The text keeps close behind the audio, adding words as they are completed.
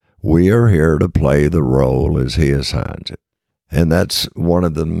We are here to play the role as he assigns it. And that's one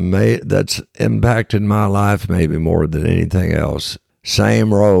of that's impacted my life maybe more than anything else.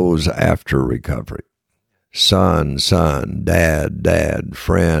 Same roles after recovery. Son, son, dad, dad,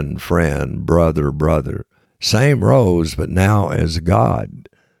 friend, friend, brother, brother. Same roles, but now as God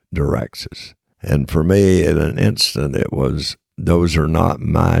directs us. And for me, in an instant, it was, those are not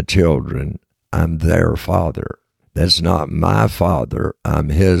my children. I'm their father. That's not my father. I'm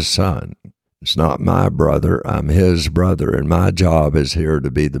his son. It's not my brother. I'm his brother. And my job is here to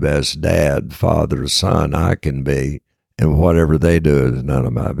be the best dad, father, son I can be. And whatever they do is none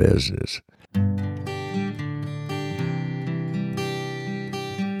of my business.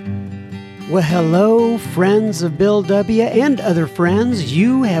 Well, hello, friends of Bill W. and other friends.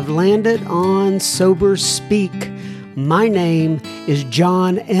 You have landed on Sober Speak. My name is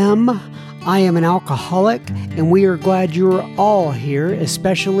John M. I am an alcoholic, and we are glad you are all here,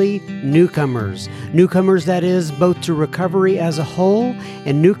 especially newcomers. Newcomers, that is, both to recovery as a whole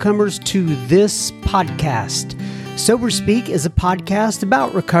and newcomers to this podcast. Sober Speak is a podcast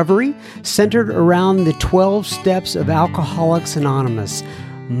about recovery centered around the 12 steps of Alcoholics Anonymous.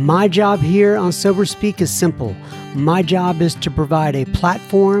 My job here on Sober Speak is simple. My job is to provide a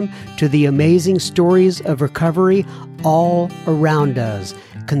platform to the amazing stories of recovery all around us.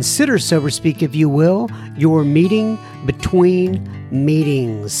 Consider Sober Speak, if you will, your meeting between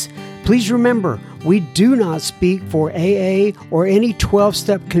meetings. Please remember, we do not speak for AA or any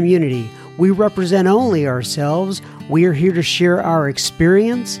 12-step community. We represent only ourselves. We are here to share our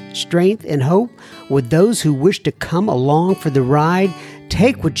experience, strength, and hope with those who wish to come along for the ride.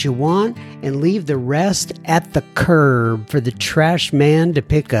 Take what you want and leave the rest at the curb for the trash man to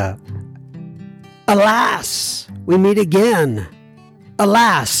pick up. Alas, we meet again.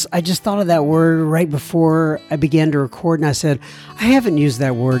 Alas, I just thought of that word right before I began to record, and I said, I haven't used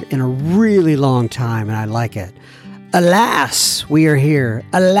that word in a really long time, and I like it. Alas, we are here.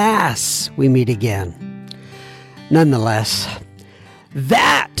 Alas, we meet again. Nonetheless,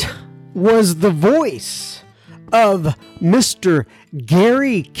 that was the voice of Mr.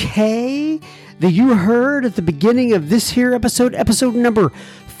 Gary K. that you heard at the beginning of this here episode number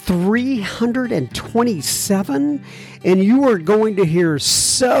 327. And you are going to hear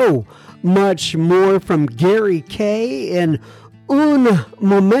so much more from Gary K. in un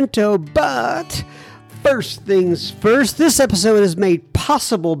momento. But first things first, this episode is made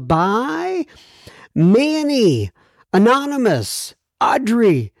possible by Manny, Anonymous,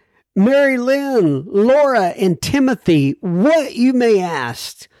 Audrey, Mary Lynn, Laura, and Timothy. What, you may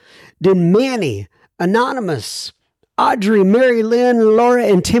ask, did Manny, Anonymous, Audrey, Mary Lynn, Laura,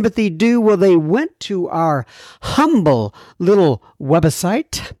 and Timothy do? Well, they went to our humble little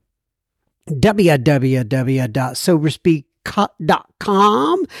website,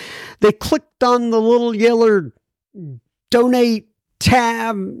 www.soberspeak.com. They clicked on the little yellow donate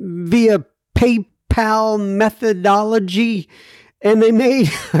tab via PayPal methodology, and they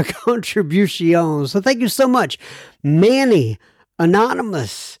made a contribution. So thank you so much, Manny,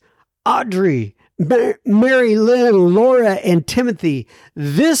 Anonymous, Audrey, Mary Lynn, Laura, and Timothy.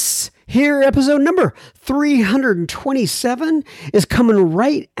 This here episode number 327 is coming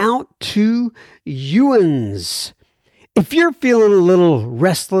right out to you'ns. If you're feeling a little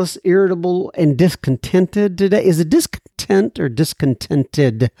restless, irritable, and discontented today, is it discontent or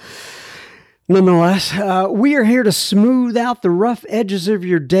discontented? Nonetheless, we are here to smooth out the rough edges of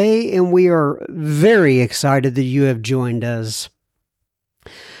your day, and we are very excited that you have joined us.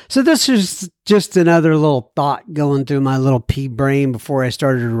 So this is just another little thought going through my little pea brain before I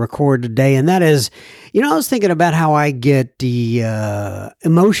started to record today. And that is, I was thinking about how I get the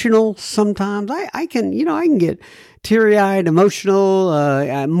emotional sometimes. I can get teary-eyed, emotional,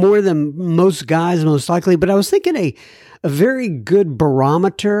 more than most guys, most likely. But I was thinking a very good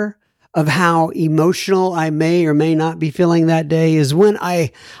barometer of how emotional I may or may not be feeling that day is when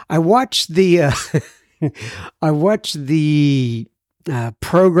I watch the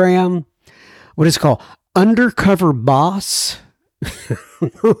program, what is it called? Undercover Boss. I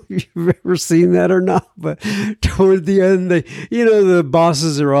don't know if you've ever seen that or not, but toward the end, the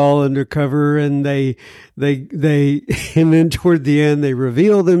bosses are all undercover, and and then toward the end, they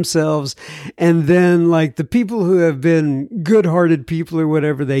reveal themselves, and then like the people who have been good-hearted people or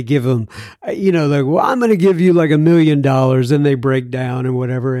whatever, they give them, like, well, I'm going to give you like $1 million, and they break down and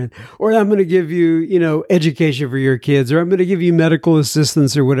whatever, or I'm going to give you, education for your kids, or I'm going to give you medical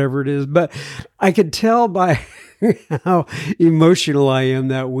assistance or whatever it is. But I could tell by how emotional I am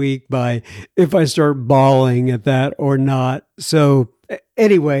that week by if I start bawling at that or not. So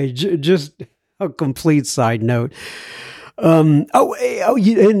anyway, just a complete side note. I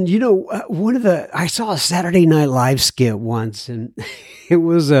saw a Saturday Night Live skit once, and it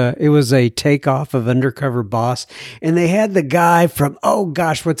was a takeoff of Undercover Boss, and they had the guy from, oh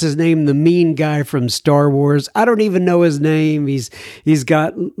gosh, what's his name? The mean guy from Star Wars. I don't even know his name. He's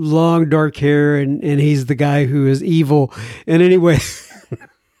got long dark hair, and he's the guy who is evil. And anyway.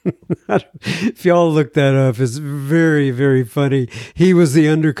 If y'all look that up, it's very, very funny. He was the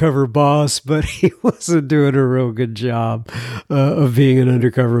undercover boss, but he wasn't doing a real good job of being an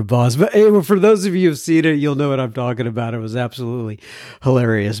undercover boss. But anyway, for those of you who've seen it, you'll know what I'm talking about. It was absolutely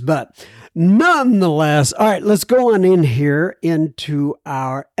hilarious. But nonetheless, all right, let's go on in here into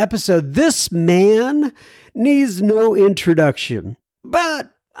our episode. This man needs no introduction,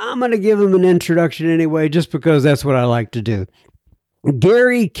 but I'm going to give him an introduction anyway, just because that's what I like to do.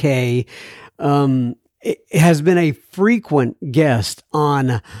 Gary K. Has been a frequent guest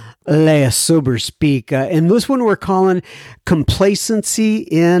on Les Sober Speak. And this one we're calling Complacency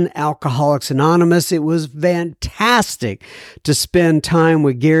in Alcoholics Anonymous. It was fantastic to spend time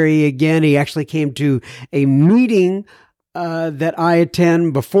with Gary again. He actually came to a meeting that I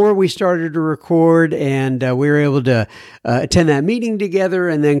attend before we started to record, and we were able to attend that meeting together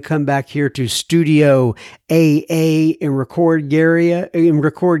and then come back here to Studio AA and record Gary.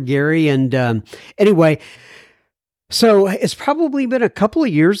 And anyway, so it's probably been a couple of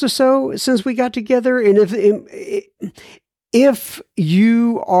years or so since we got together. And if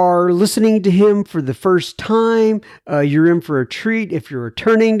you are listening to him for the first time, you're in for a treat. If you're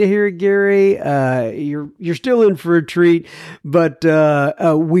returning to hear Gary, you're still in for a treat. But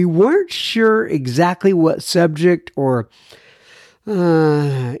we weren't sure exactly what subject or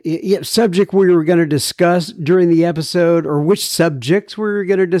subject we were going to discuss during the episode, or which subjects we were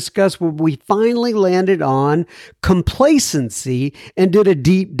going to discuss. Well, we finally landed on complacency and did a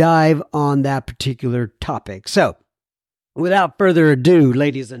deep dive on that particular topic. So, without further ado,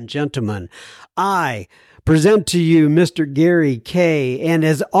 ladies and gentlemen, I present to you Mr. Gary K. And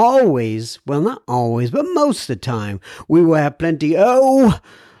as always, well, not always, but most of the time, we will have plenty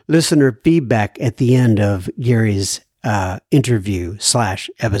listener feedback at the end of Gary's interview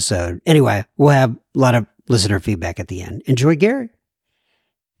 / episode. Anyway, we'll have a lot of listener feedback at the end. Enjoy Gary.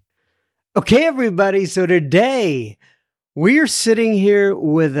 Okay, everybody. So today we are sitting here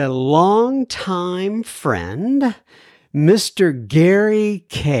with a longtime friend, Mr. Gary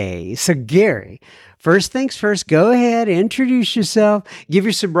K. So Gary, first things first, go ahead, introduce yourself, give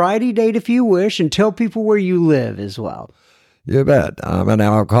your sobriety date if you wish, and tell people where you live as well. You bet. I'm an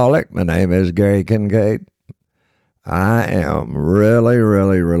alcoholic. My name is Gary Kincaid. I am really,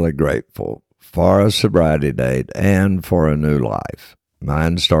 really, really grateful for a sobriety date and for a new life.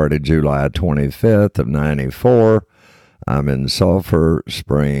 Mine started July 25th of 94. I'm in Sulphur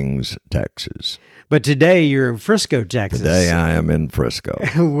Springs, Texas. But today you're in Frisco, Texas. Today I am in Frisco.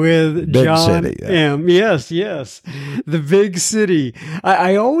 With big John city, M. Yes. The big city.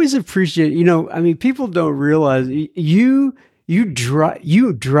 I always appreciate, people don't realize you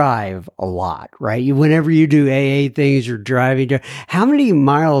drive a lot, right? Whenever you do AA things, you're driving. How many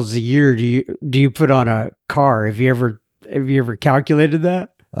miles a year do you put on a car? Have you ever calculated that?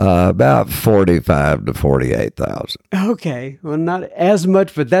 About 45 to 48,000. Okay. Well, not as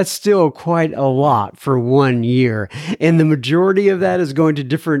much, but that's still quite a lot for 1 year. And the majority of that is going to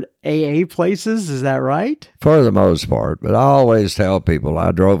different AA places. Is that right? For the most part. But I always tell people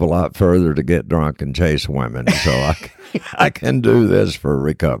I drove a lot further to get drunk and chase women. So I can do this for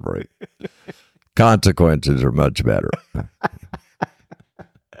recovery. Consequences are much better.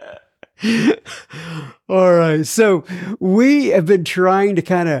 All right. So we have been trying to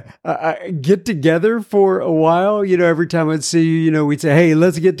kind of get together for a while. Every time I'd see you, we'd say, hey,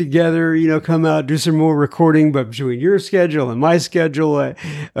 let's get together, come out, do some more recording. But between your schedule and my schedule,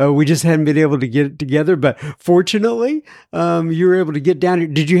 we just hadn't been able to get it together. But fortunately, you were able to get down here.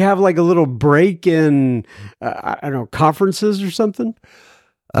 Did you have like a little break in, conferences or something?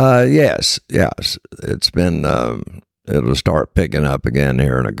 Yes. It's been... It'll start picking up again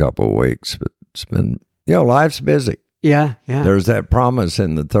here in a couple of weeks, but it's been, life's busy. Yeah. There's that promise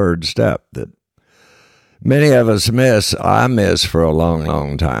in the third step that many of us miss. I miss for a long,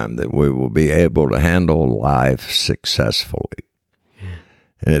 long time, that we will be able to handle life successfully. Yeah.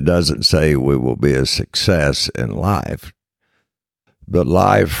 And it doesn't say we will be a success in life, but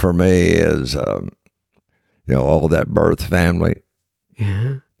life for me is, all that birth family.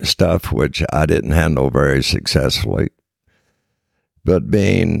 Yeah. Stuff which I didn't handle very successfully. But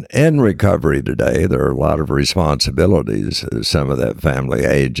being in recovery today, there are a lot of responsibilities as some of that family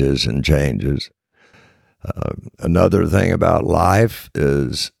ages and changes. Another thing about life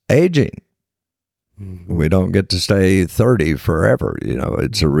is aging. We don't get to stay 30 forever.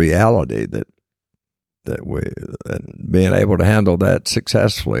 It's a reality that we, and being able to handle that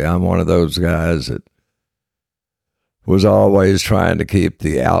successfully. I'm one of those guys that was always trying to keep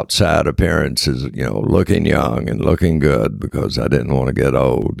the outside appearances, looking young and looking good, because I didn't want to get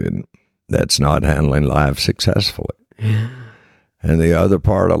old, and that's not handling life successfully. Yeah. And the other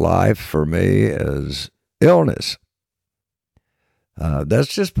part of life for me is illness.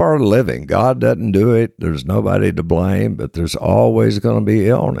 That's just part of living. God doesn't do it. There's nobody to blame, but there's always going to be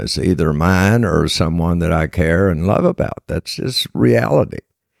illness, either mine or someone that I care and love about. That's just reality.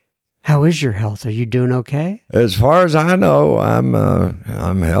 How is your health? Are you doing okay? As far as I know,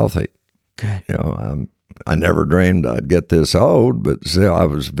 I'm healthy. Good. I never dreamed I'd get this old, but still, I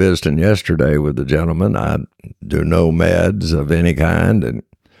was visiting yesterday with a gentleman. I do no meds of any kind and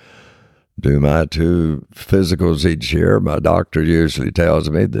do my 2 physicals each year. My doctor usually tells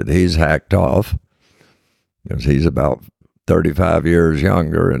me that he's hacked off because he's about 35 years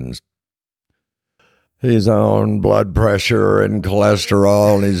younger, and he's on blood pressure and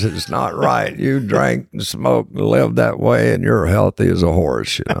cholesterol, and he says, it's not right. You drank and smoked and lived that way, and you're healthy as a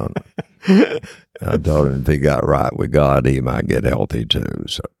horse, I told him if he got right with God, he might get healthy too.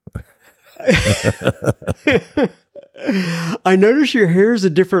 So I notice your hair is a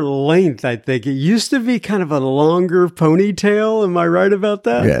different length, I think. It used to be kind of a longer ponytail. Am I right about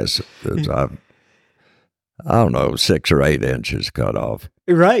that? Yes. I don't know, 6 or 8 inches cut off.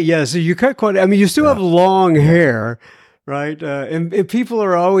 Right, yeah. So you cut quite, you still have long hair, right? And people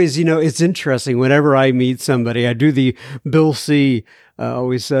are always, it's interesting. Whenever I meet somebody, I do the Bill C.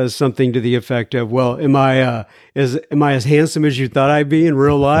 Always says something to the effect of, well, am I as handsome as you thought I'd be in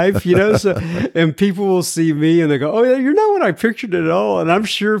real life? So, and people will see me and they go, oh, yeah, you're not what I pictured at all. And I'm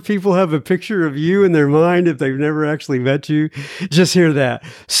sure people have a picture of you in their mind if they've never actually met you. Just hear that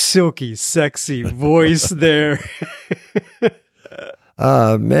silky, sexy voice there.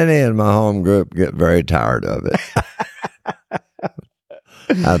 Many in my home group get very tired of it.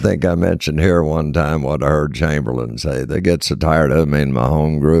 I think I mentioned here one time what I heard Chamberlain say. They get so tired of me in my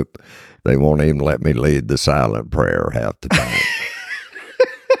home group, they won't even let me lead the silent prayer half the time.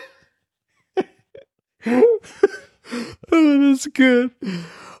 Oh, that's good.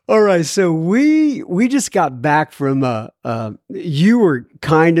 All right, so we just got back from you were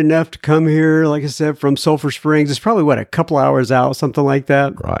kind enough to come here, like I said, from Sulphur Springs. It's probably a couple hours out, something like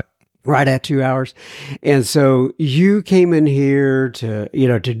that. Right at 2 hours. And so you came in here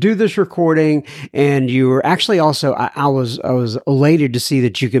to do this recording, and you were actually also, I was elated to see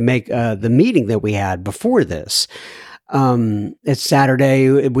that you could make the meeting that we had before this. It's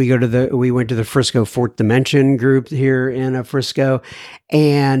Saturday. We went to the Frisco Fourth Dimension group here in Frisco.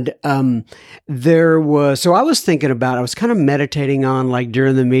 And, so I was thinking about, I was kind of meditating on, like,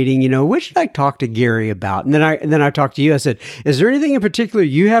 during the meeting, what should I talk to Gary about? And then I talked to you. I said, is there anything in particular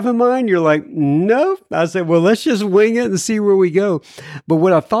you have in mind? You're like, no. I said, well, let's just wing it and see where we go. But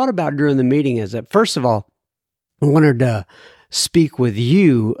what I thought about during the meeting is that, first of all, I wanted to speak with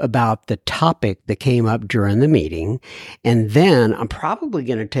you about the topic that came up during the meeting. And then I'm probably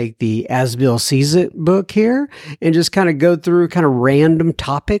going to take the As Bill Sees It book here and just kind of go through kind of random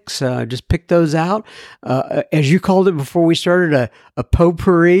topics, just pick those out. As you called it before we started, a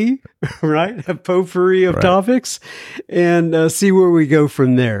potpourri, right? A potpourri of topics, and see where we go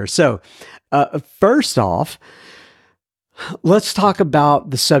from there. So first off, let's talk about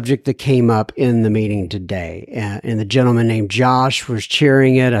the subject that came up in the meeting today. And the gentleman named Josh was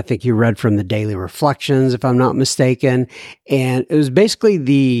chairing it. I think you read from the Daily Reflections, if I'm not mistaken. And it was basically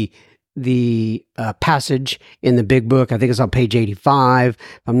the passage in the big book, I think it's on page 85,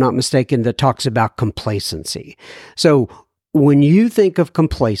 if I'm not mistaken, that talks about complacency. So when you think of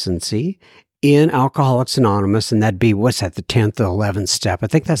complacency in Alcoholics Anonymous, and that'd be, what's that, the 10th or 11th step? I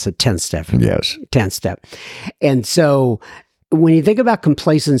think that's the 10th step. Yes. 10th step. And so when you think about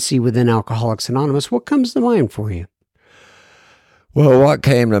complacency within Alcoholics Anonymous, what comes to mind for you? Well, what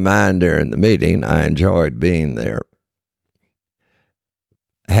came to mind during the meeting, I enjoyed being there.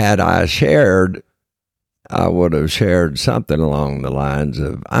 Had I shared, I would have shared something along the lines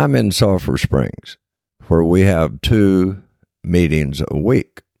of, I'm in Sulphur Springs, where we have 2 meetings a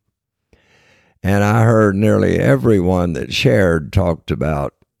week. And I heard nearly everyone that shared talked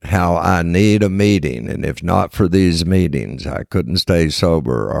about how I need a meeting, and if not for these meetings, I couldn't stay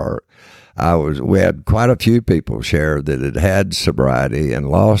sober. Or we had quite a few people share that had had sobriety and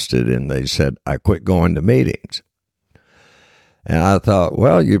lost it, and they said, I quit going to meetings. And I thought,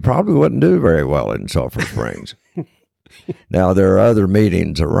 well, you probably wouldn't do very well in Sulphur Springs. Now, there are other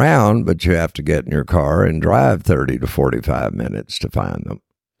meetings around, but you have to get in your car and drive 30 to 45 minutes to find them.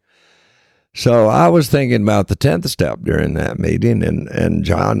 So I was thinking about the 10th step during that meeting, and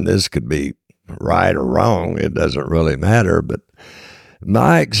John, this could be right or wrong. It doesn't really matter. But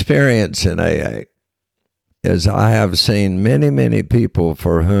my experience in AA is I have seen many, many people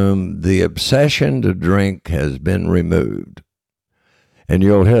for whom the obsession to drink has been removed. And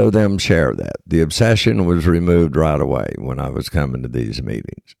you'll hear them share that. The obsession was removed right away when I was coming to these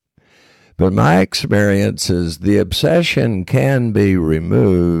meetings. But my experience is the obsession can be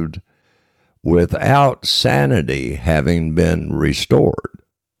removed without sanity having been restored.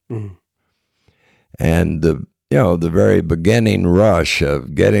 Mm. And the very beginning rush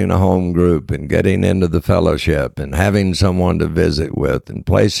of getting a home group and getting into the fellowship and having someone to visit with and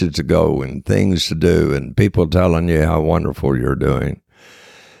places to go and things to do and people telling you how wonderful you're doing.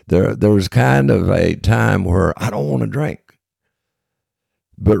 There was kind of a time where I don't want to drink.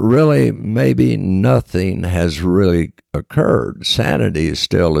 But really, maybe nothing has really occurred. Sanity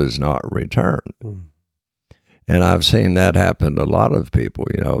still is not returned. Mm. And I've seen that happen to a lot of people.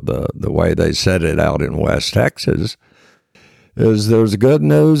 The way they said it out in West Texas is there's good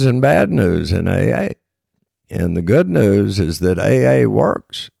news and bad news in AA. And the good news is that AA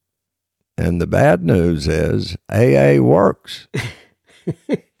works. And the bad news is AA works.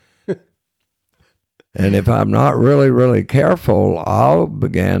 And if I'm not really, really careful, I'll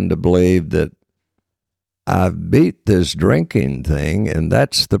begin to believe that I've beat this drinking thing, and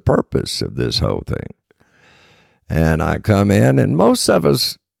that's the purpose of this whole thing. And I come in, and most of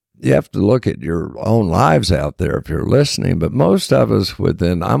us, you have to look at your own lives out there if you're listening, but most of us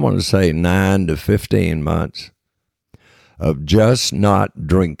within, I'm going to say 9 to 15 months of just not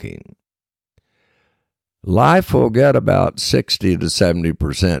drinking, life will get about 60 to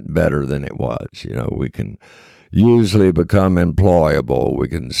 70% better than it was. We can usually become employable. We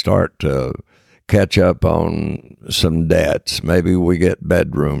can start to catch up on some debts. Maybe we get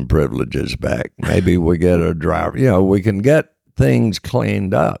bedroom privileges back. Maybe we get a driver. We can get things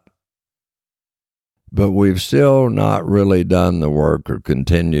cleaned up. But we've still not really done the work or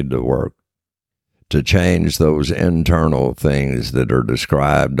continued to work to change those internal things that are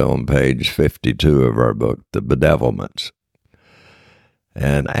described on page 52 of our book, The Bedevilments.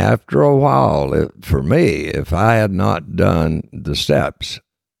 And after a while, for me, if I had not done the steps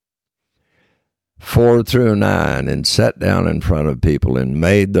 4 through 9 and sat down in front of people and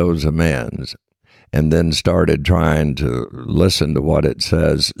made those amends and then started trying to listen to what it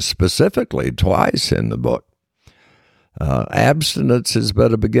says specifically twice in the book, abstinence is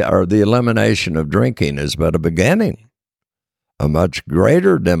but a or the elimination of drinking is but a beginning. A much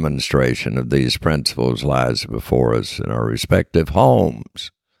greater demonstration of these principles lies before us in our respective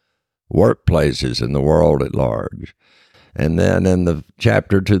homes, workplaces, and the world at large. And then in the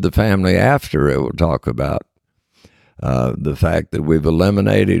chapter to the family after, it will talk about the fact that we've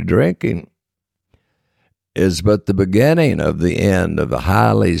eliminated drinking is but the beginning of the end of a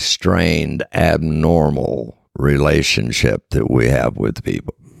highly strained, abnormal relationship that we have with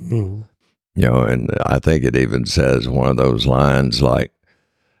people. Mm. And I think it even says one of those lines like,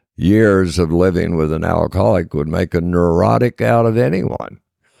 years of living with an alcoholic would make a neurotic out of anyone.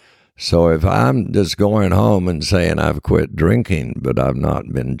 So if I'm just going home and saying I've quit drinking, but I've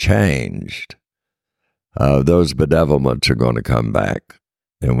not been changed, those bedevilments are going to come back.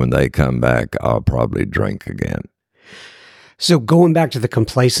 And when they come back, I'll probably drink again. So going back to the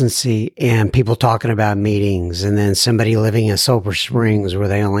complacency and people talking about meetings and then somebody living in Silver Springs where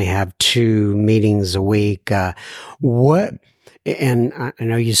they only have 2 meetings a week, and I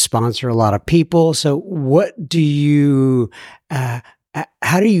know you sponsor a lot of people. So what do you,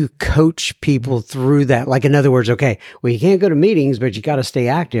 how do you coach people through that? Like, in other words, okay, well, you can't go to meetings, but you got to stay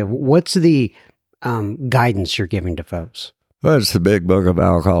active. What's the guidance you're giving to folks? Well, it's the big book of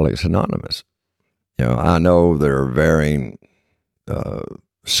Alcoholics Anonymous. I know there are varying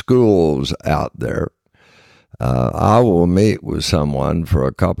schools out there. I will meet with someone for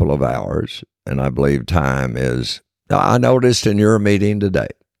a couple of hours, and I believe time is, I noticed in your meeting today,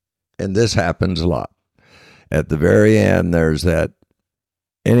 and this happens a lot. At the very end, there's that,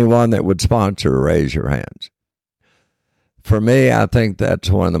 anyone that would sponsor, raise your hands. For me, I think that's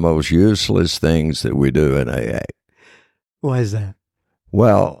one of the most useless things that we do in AA. Why is that?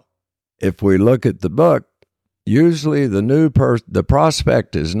 Well, if we look at the book, usually the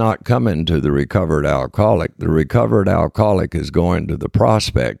prospect is not coming to the recovered alcoholic. The recovered alcoholic is going to the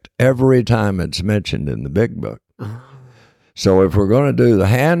prospect every time it's mentioned in the big book. So if we're going to do the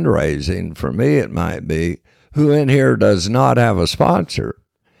hand raising, for me it might be, who in here does not have a sponsor?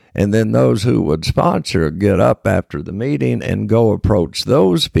 And then those who would sponsor get up after the meeting and go approach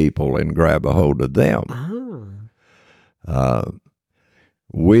those people and grab a hold of them.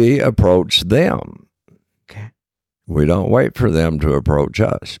 We approach them. Okay. We don't wait for them to approach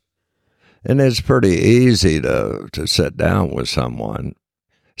us. And it's pretty easy to sit down with someone,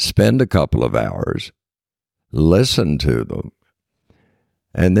 spend a couple of hours, listen to them,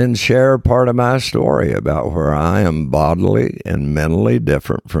 and then share part of my story about where I am bodily and mentally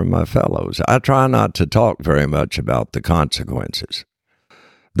different from my fellows. I try not to talk very much about the consequences,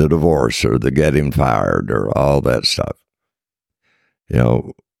 the divorce or the getting fired or all that stuff. You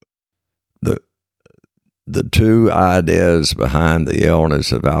know, the two ideas behind the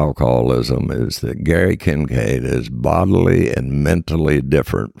illness of alcoholism is that Gary Kincaid is bodily and mentally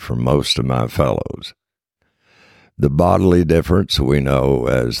different from most of my fellows. The bodily difference we know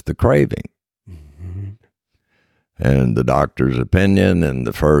as the craving. Mm-hmm. And the doctor's opinion in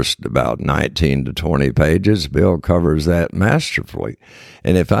the first about 19 to 20 pages, Bill covers that masterfully.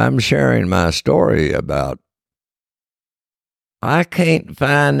 And if I'm sharing my story about, I can't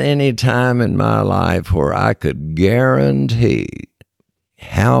find any time in my life where I could guarantee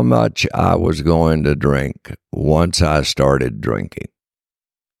how much I was going to drink once I started drinking.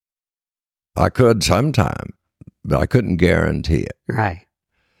 I could sometime, but I couldn't guarantee it. Right.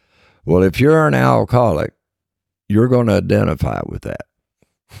 Well, if you're an alcoholic, you're going to identify with that.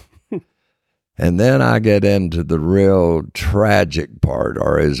 And then I get into the real tragic part,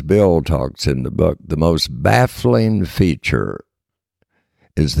 or as Bill talks in the book, the most baffling feature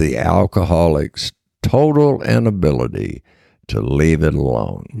is the alcoholic's total inability to leave it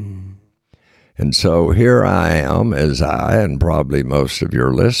alone. Mm. And so here I am, as I and probably most of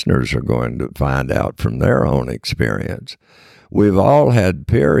your listeners are going to find out from their own experience. We've all had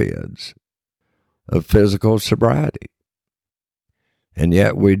periods of physical sobriety, and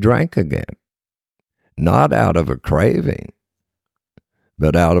yet we drank again, not out of a craving,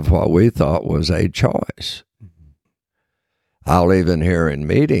 but out of what we thought was a choice. I'll even hear in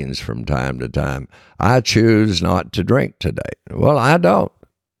meetings from time to time, I choose not to drink today. Well, I don't.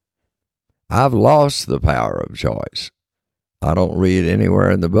 I've lost the power of choice. I don't read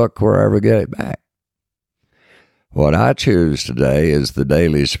anywhere in the book where I ever get it back. What I choose today is the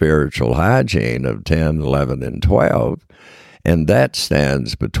daily spiritual hygiene of 10, 11, and 12, and that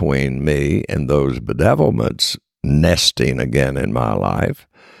stands between me and those bedevilments nesting again in my life,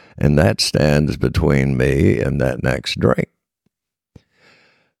 and that stands between me and that next drink.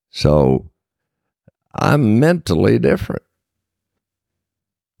 So I'm mentally different.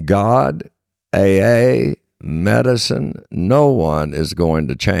 God, AA, medicine, no one is going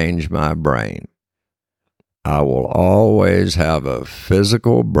to change my brain. I will always have a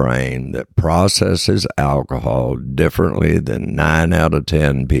physical brain that processes alcohol differently than 9 out of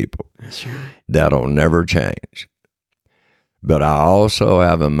 10 people. That's right. That'll never change. But I also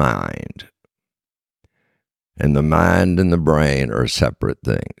have a mind. And the mind and the brain are separate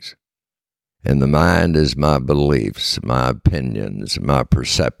things. And the mind is my beliefs, my opinions, my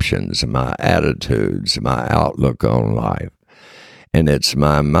perceptions, my attitudes, my outlook on life. And it's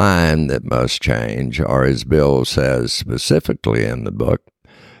my mind that must change, or as Bill says specifically in the book,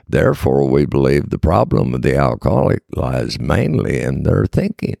 therefore we believe the problem of the alcoholic lies mainly in their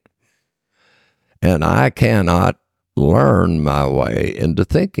thinking. And I cannot learn my way into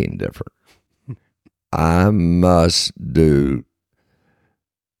thinking different. I must do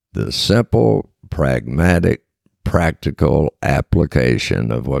the simple, pragmatic, practical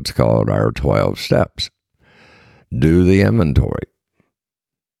application of what's called our 12 steps. Do the inventory.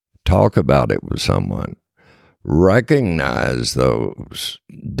 Talk about it with someone. Recognize those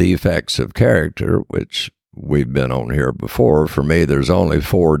defects of character, which we've been on here before. For me, there's only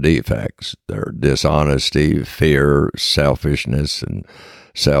 4 defects. They're dishonesty, fear, selfishness, and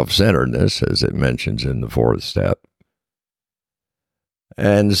self-centeredness, as it mentions in the 4th step.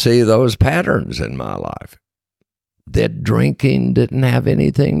 And see those patterns in my life that drinking didn't have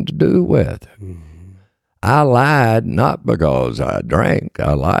anything to do with. Mm-hmm. I lied not because I drank.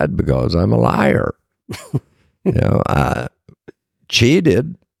 I lied because I'm a liar. I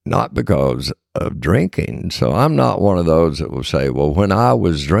cheated not because of drinking. So I'm not one of those that will say, well, when I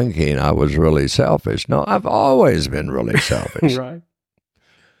was drinking, I was really selfish. No, I've always been really selfish. Right.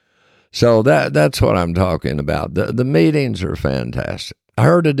 So that's what I'm talking about. The meetings are fantastic. I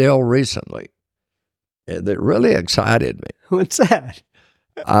heard a deal recently that really excited me. What's that?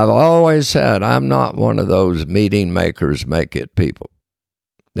 I've always said I'm not one of those meeting makers, make it people.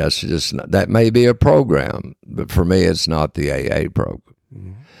 That's just not, that may be a program, but for me, it's not the AA program.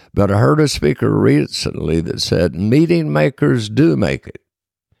 Mm-hmm. But I heard a speaker recently that said meeting makers do make it.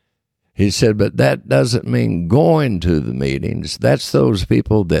 He said, but that doesn't mean going to the meetings. That's those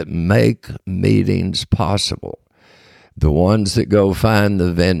people that make meetings possible. the ones that go find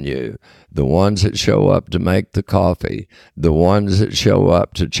the venue, the ones that show up to make the coffee, the ones that show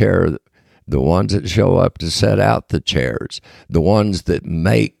up to chair, the ones that show up to set out the chairs, the ones that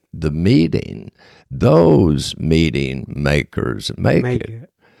make the meeting, those meeting makers make it.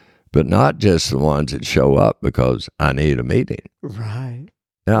 But not just the ones that show up because I need a meeting. Right.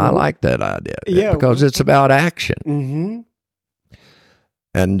 Now, I like that idea. Yeah, because it's about action. Mm-hmm.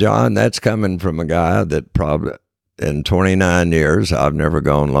 And John, that's coming from a guy that probably in 29 years, I've never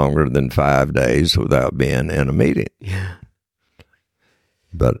gone longer than 5 days without being in a meeting. Yeah.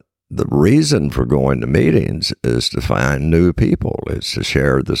 But the reason for going to meetings is to find new people. It's to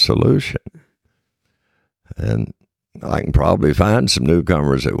share the solution. And I can probably find some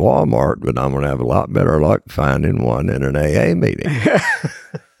newcomers at Walmart, but I'm going to have a lot better luck finding one in an AA meeting.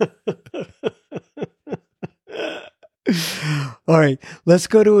 All right, let's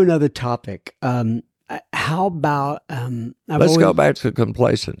go to another topic. How about let's go back to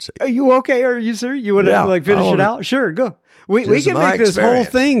complacency. Are you okay? Are you sir? You want to finish it out? Sure, go. We can make this whole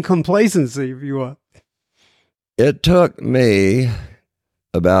thing complacency if you want. It took me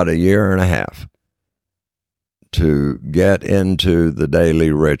about a year and a half to get into the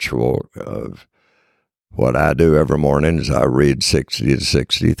daily ritual of what I do every morning is I read 60 to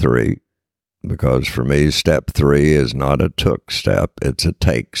 63. Because for me, step 3 is not a took step, it's a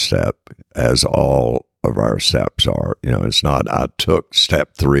take step, as all of our steps are. You know, it's not I took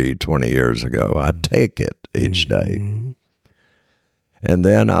step 3 20 years ago. I take it each day. Mm-hmm. And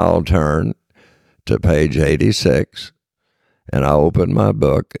then I'll turn to page 86, and I open my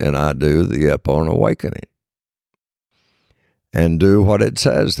book, and I do the Upon Awakening. And do what it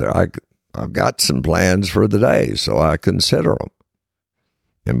says there. I've got some plans for the day, so I consider them.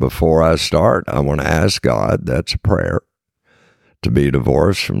 And before I start, I want to ask God, that's a prayer, to be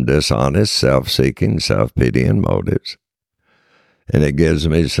divorced from dishonest, self-seeking, self-pitying motives. And it gives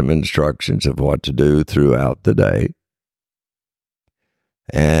me some instructions of what to do throughout the day.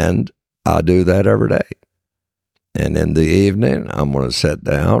 And I do that every day. And in the evening, I'm going to sit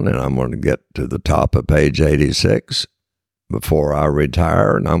down and I'm going to get to the top of page 86 before I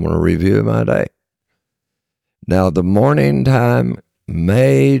retire, and I'm going to review my day. Now, the morning time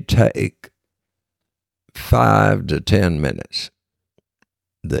may take 5 to 10 minutes.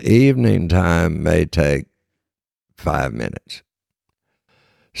 The evening time may take 5 minutes.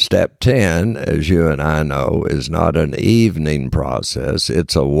 Step 10, as you and I know, is not an evening process.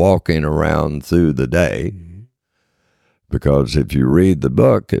 It's a walking around through the day. Because if you read the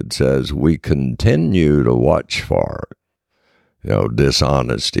book, it says we continue to watch for,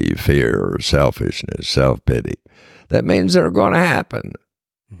 dishonesty, fear, selfishness, self-pity. That means they're going to happen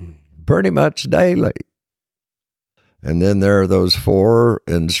pretty much daily. And then there are those 4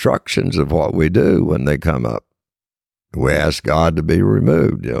 instructions of what we do when they come up. We ask God to be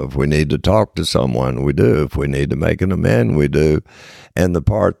removed. If we need to talk to someone, we do. If we need to make an amend, we do. And the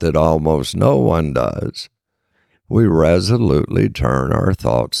part that almost no one does, we resolutely turn our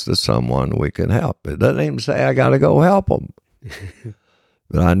thoughts to someone we can help. It doesn't even say I got to go help them.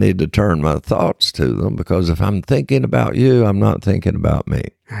 But I need to turn my thoughts to them, because if I'm thinking about you, I'm not thinking about me.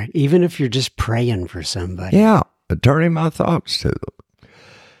 Right. Even if you're just praying for somebody. Yeah, turning my thoughts to them.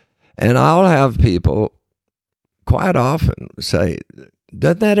 And I'll have people quite often say,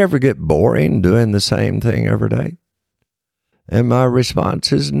 doesn't that ever get boring doing the same thing every day? And my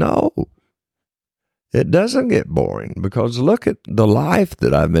response is no. It doesn't get boring, because look at the life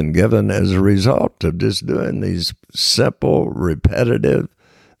that I've been given as a result of just doing these simple, repetitive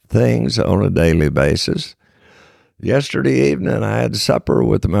things on a daily basis. Yesterday evening, I had supper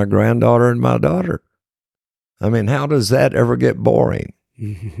with my granddaughter and my daughter. I mean, how does that ever get boring?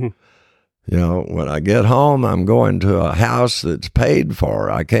 When I get home, I'm going to a house that's paid for.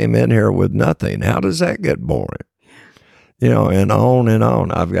 I came in here with nothing. How does that get boring? And on and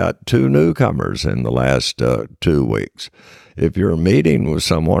on. I've got 2 newcomers in the last 2 weeks. If you're meeting with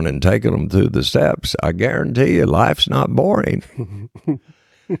someone and taking them through the steps, I guarantee you life's not boring.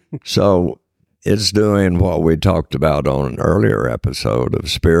 So it's doing what we talked about on an earlier episode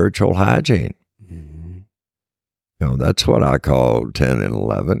of spiritual hygiene. That's what I call 10 and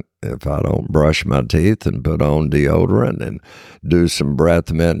 11. If I don't brush my teeth and put on deodorant and do some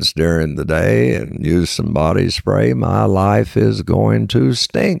breath mints during the day and use some body spray, my life is going to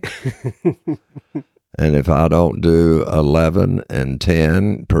stink. And if I don't do 11 and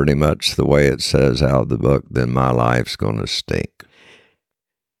 10, pretty much the way it says out of the book, then my life's going to stink.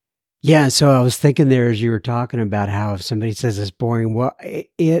 Yeah, so I was thinking there as you were talking about how if somebody says it's boring, well,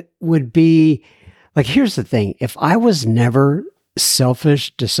 it would be, like, here's the thing. If I was never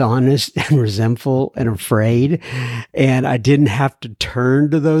selfish, dishonest, and resentful and afraid, and I didn't have to turn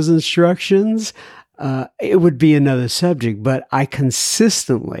to those instructions, it would be another subject. But I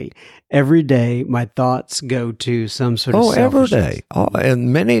consistently, every day, my thoughts go to some sort of every selfishness. day.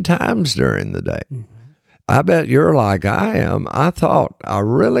 And many times during the day. Mhm. I bet you're like I am. I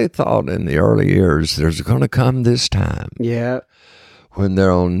really thought in the early years, there's going to come this time. Yeah. When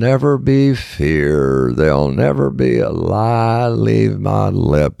there'll never be fear, there'll never be a lie leave my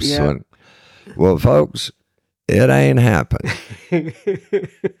lips. Yeah. Well, folks, it ain't happened.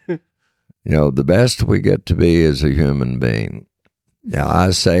 The best we get to be is a human being. Now,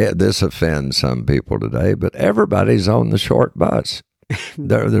 I say it, this offends some people today, but everybody's on the short bus.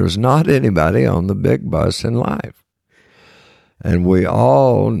 There's not anybody on the big bus in life. And we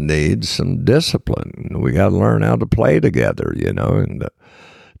all need some discipline. We got to learn how to play together, and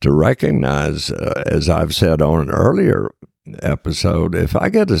to recognize, as I've said on an earlier episode, if I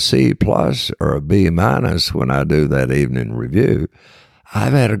get a C plus or a B minus when I do that evening review,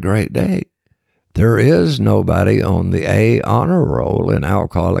 I've had a great day. There is nobody on the A honor roll in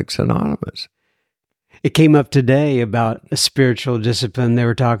Alcoholics Anonymous. It came up today about a spiritual discipline. They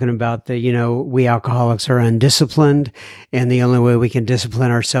were talking about that, we alcoholics are undisciplined, and the only way we can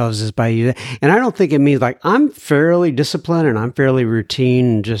discipline ourselves is by using. And I don't think it means like I'm fairly disciplined and I'm fairly routine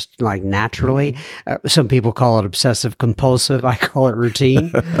and just like naturally. Some people call it obsessive compulsive. I call it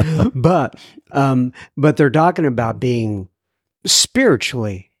routine. But they're talking about being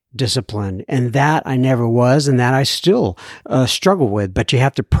spiritually discipline, and that I never was, and that I still struggle with. But you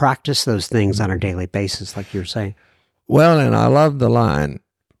have to practice those things on a daily basis, like you're saying. Well, and I love the line,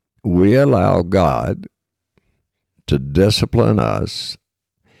 we allow God to discipline us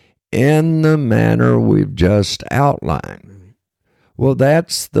in the manner we've just outlined. Well,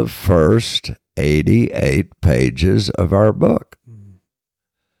 that's the first 88 pages of our book.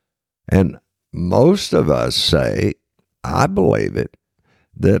 And most of us say, I believe it,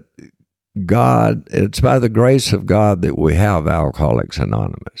 that it's by the grace of God that we have Alcoholics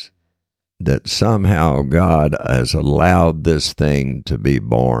Anonymous, that somehow God has allowed this thing to be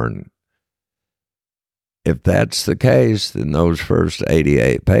born. If that's the case, then those first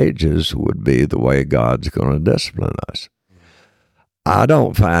 88 pages would be the way God's going to discipline us. I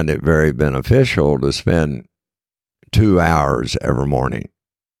don't find it very beneficial to spend 2 hours every morning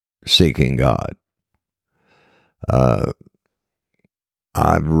seeking God.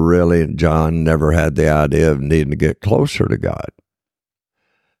 I've really, John, never had the idea of needing to get closer to God.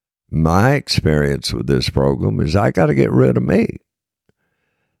 My experience with this program is I got to get rid of me.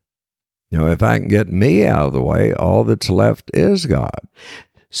 If I can get me out of the way, all that's left is God.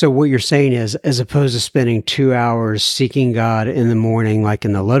 So what you're saying is, as opposed to spending 2 hours seeking God in the morning, like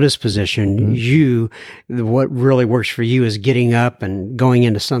in the lotus position, what really works for you is getting up and going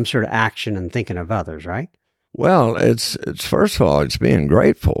into some sort of action and thinking of others, right? Well, it's first of all, it's being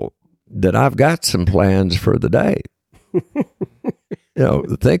grateful that I've got some plans for the day.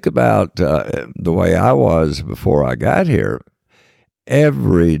 Think about the way I was before I got here.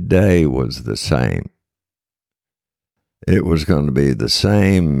 Every day was the same. It was going to be the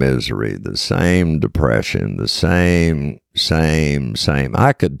same misery, the same depression, the same.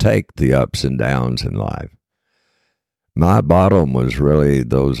 I could take the ups and downs in life. My bottom was really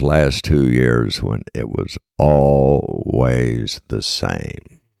those last 2 years when it was always the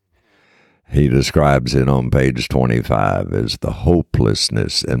same. He describes it on page 25 as the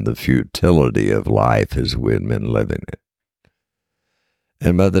hopelessness and the futility of life as we'd been living it.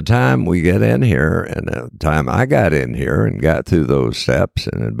 And by the time we get in here, and the time I got in here and got through those steps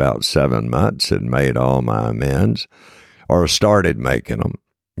in about 7 months and made all my amends, or started making them,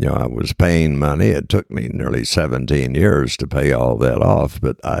 I was paying money. It took me nearly 17 years to pay all that off,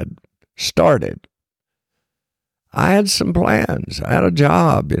 but I'd started. I had some plans. I had a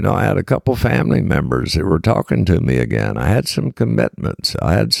job. I had a couple family members that were talking to me again. I had some commitments.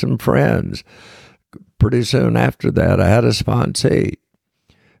 I had some friends. Pretty soon after that, I had a sponsee.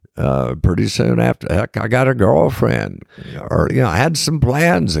 Pretty soon after, heck, I got a girlfriend. I had some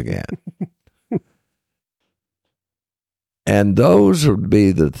plans again. And those would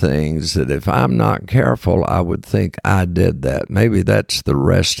be the things that if I'm not careful, I would think I did that. Maybe that's the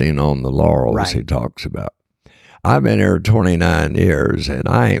resting on the laurels he talks about. I've been here 29 years, and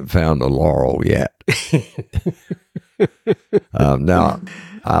I ain't found a laurel yet. Now,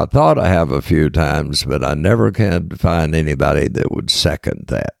 I thought I have a few times, but I never can find anybody that would second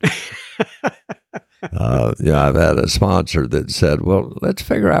that. I've had a sponsor that said, well, let's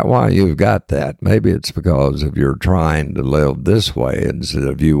figure out why you've got that. Maybe it's because of you're trying to live this way instead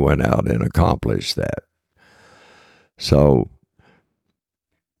of you went out and accomplished that. So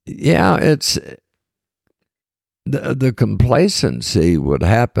Yeah, it's the complacency would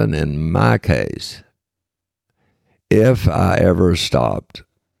happen in my case if I ever stopped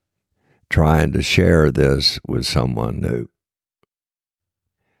trying to share this with someone new.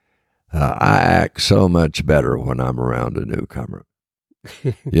 I act so much better when I'm around a newcomer.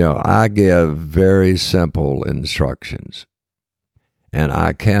 I give very simple instructions, and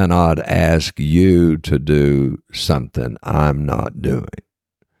I cannot ask you to do something I'm not doing.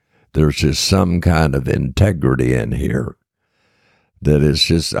 There's just some kind of integrity in here that is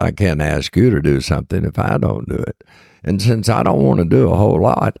just, I can't ask you to do something if I don't do it. And since I don't want to do a whole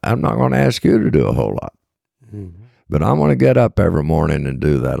lot, I'm not going to ask you to do a whole lot. Mm-hmm. But I'm going to get up every morning and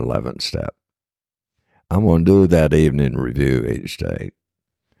do that 11th step. I'm going to do that evening review each day.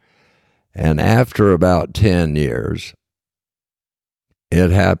 And after about 10 years,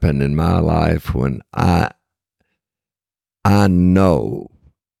 it happened in my life when I know,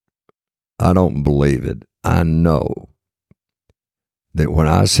 I don't believe it, I know that when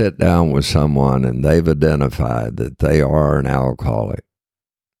I sit down with someone and they've identified that they are an alcoholic,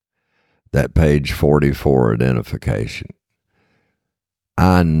 that page 44 identification,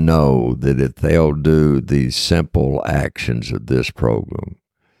 I know that if they'll do these simple actions of this program,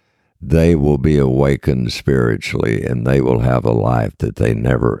 they will be awakened spiritually and they will have a life that they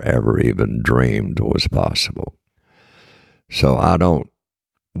never, ever even dreamed was possible. So I don't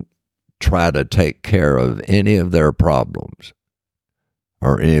try to take care of any of their problems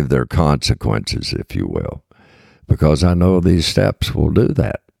or any of their consequences, if you will, because I know these steps will do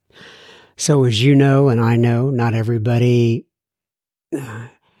that. So as you know, and I know, not everybody,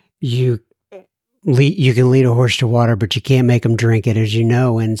 you can lead a horse to water, but you can't make them drink it, as you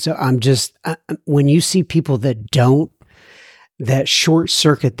know. And so I'm just, when you see people that short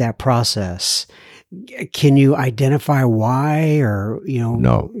circuit that process, can you identify why or,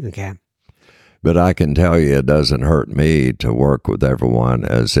 No. Okay. But I can tell you it doesn't hurt me to work with everyone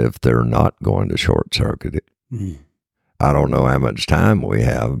as if they're not going to short circuit it. Mm. I don't know how much time we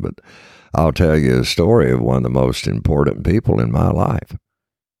have, but I'll tell you a story of one of the most important people in my life.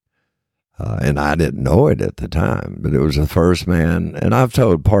 And I didn't know it at the time, but it was the first man, and I've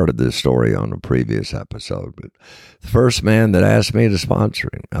told part of this story on a previous episode, but the first man that asked me to sponsor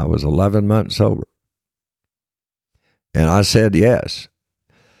him. I was 11 months sober. And I said yes.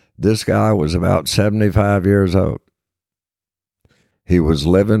 This guy was about 75 years old. He was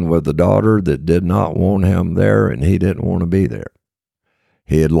living with a daughter that did not want him there, and he didn't want to be there.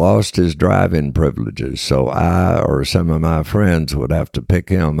 He had lost his driving privileges, so I or some of my friends would have to pick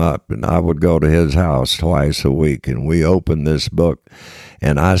him up, and I would go to his house twice a week, and we opened this book,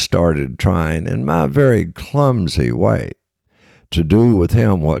 and I started trying, in my very clumsy way, to do with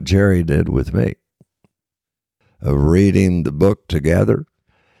him what Jerry did with me, of reading the book together,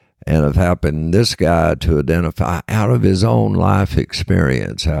 and of helping this guy to identify out of his own life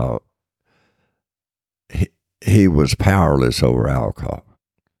experience how he was powerless over alcohol.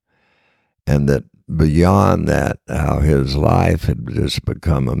 And that beyond that, how his life had just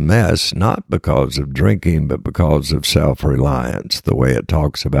become a mess, not because of drinking, but because of self-reliance, the way it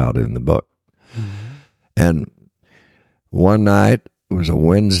talks about in the book. Mm-hmm. And one night, it was a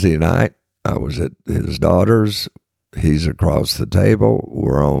Wednesday night, I was at his daughter's. He's across the table.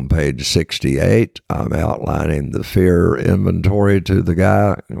 We're on page 68. I'm outlining the fear inventory to the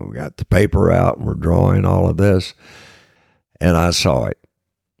guy. We got the paper out, and we're drawing all of this. And I saw it.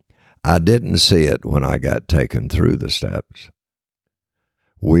 I didn't see it when I got taken through the steps.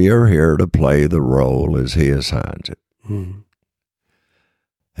 We are here to play the role as he assigns it. Mm-hmm.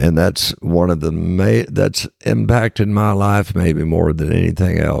 And that's one of that's impacted my life maybe more than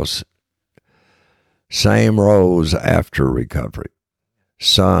anything else. Same roles after recovery.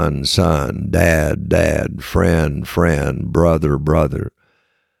 Son, son, dad, dad, friend, friend, brother, brother.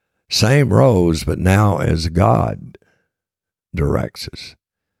 Same roles, but now as God directs us.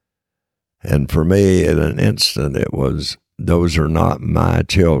 And for me, in an instant, it was, those are not my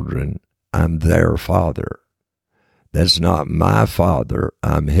children. I'm their father. That's not my father.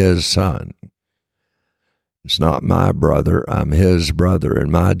 I'm his son. It's not my brother. I'm his brother.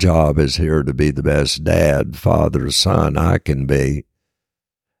 And my job is here to be the best dad, father, son I can be.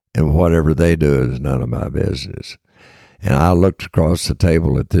 And whatever they do is none of my business. And I looked across the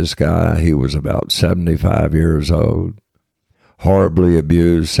table at this guy. He was about 75 years old, horribly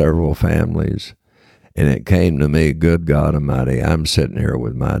abused several families. And it came to me, good God Almighty, I'm sitting here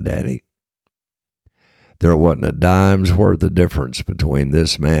with my daddy. There wasn't a dime's worth of difference between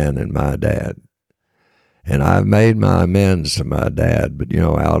this man and my dad. And I've made my amends to my dad, but,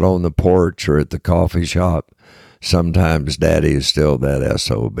 out on the porch or at the coffee shop, Sometimes Daddy is still that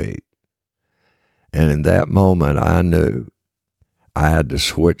SOB. And in that moment, I knew I had to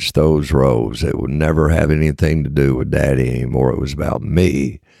switch those roles. It would never have anything to do with Daddy anymore. It was about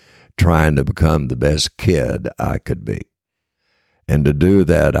me trying to become the best kid I could be. And to do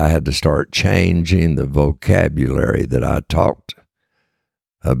that, I had to start changing the vocabulary that I talked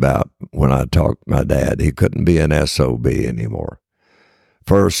about when I talked to my dad. He couldn't be an SOB anymore.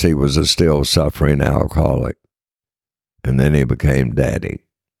 First, he was a still suffering alcoholic, and then he became Daddy.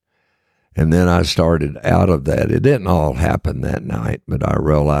 And then I started out of that. It didn't all happen that night, but I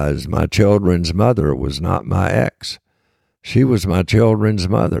realized my children's mother was not my ex. She was my children's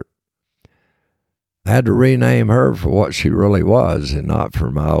mother. I had to rename her for what she really was and not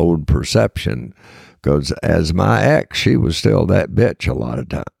for my old perception, because as my ex, she was still that bitch a lot of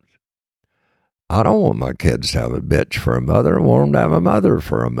times. I don't want my kids to have a bitch for a mother. I want them to have a mother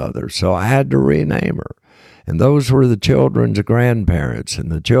for a mother. So I had to rename her. And those were the children's grandparents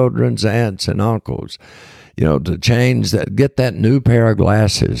and the children's aunts and uncles, to change that, get that new pair of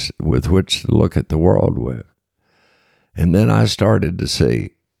glasses with which to look at the world with. And then I started to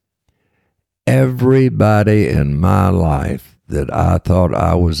see everybody in my life that I thought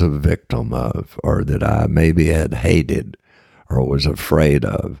I was a victim of, or that I maybe had hated or was afraid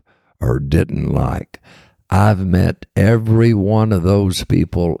of or didn't like. I've met every one of those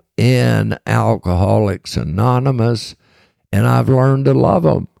people in Alcoholics Anonymous, and I've learned to love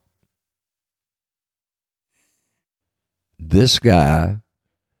them. This guy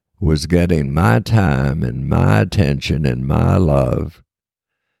was getting my time and my attention and my love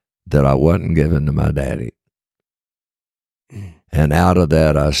that I wasn't giving to my daddy. And out of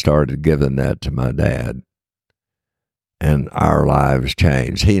that, I started giving that to my dad. And our lives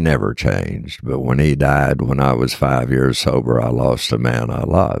changed. He never changed. But when he died, when I was 5 years sober, I lost a man I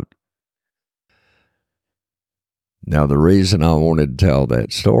loved. Now, the reason I wanted to tell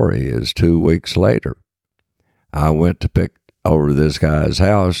that story is 2 weeks later, I went to pick over this guy's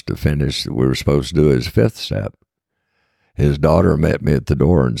house to finish. We were supposed to do his fifth step. His daughter met me at the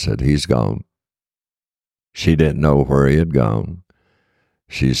door and said, "He's gone." She didn't know where he had gone.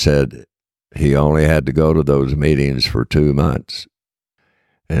 She said, he only had to go to those meetings for 2 months.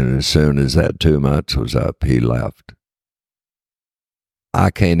 And as soon as that 2 months was up, he left.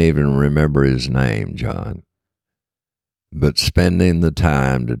 I can't even remember his name, John. But spending the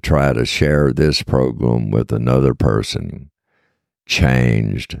time to try to share this program with another person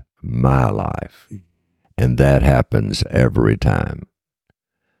changed my life. And that happens every time.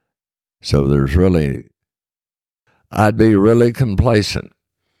 So I'd be really complacent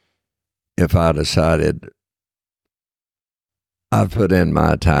if I decided I've put in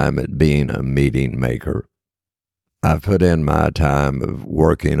my time at being a meeting maker. I've put in my time of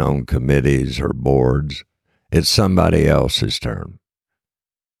working on committees or boards. It's somebody else's turn.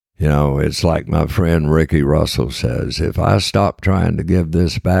 It's like my friend Ricky Russell says, if I stop trying to give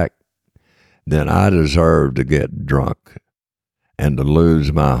this back, then I deserve to get drunk and to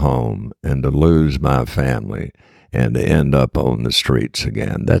lose my home and to lose my family and to end up on the streets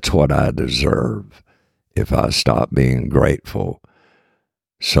again. That's what I deserve if I stop being grateful,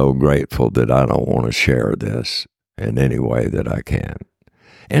 so grateful that I don't want to share this in any way that I can.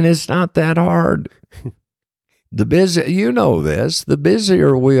 And it's not that hard. The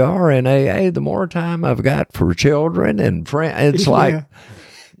busier we are in AA, the more time I've got for children and friends. It's like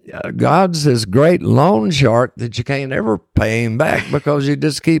God's this great loan shark that you can't ever pay him back because you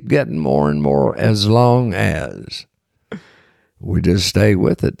just keep getting more and more as long as we just stay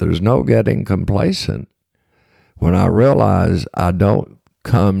with it. There's no getting complacent. When I realize I don't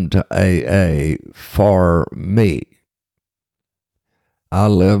come to AA for me, I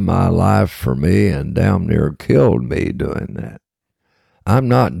live my life for me and damn near killed me doing that. I'm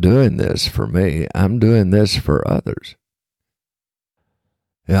not doing this for me. I'm doing this for others.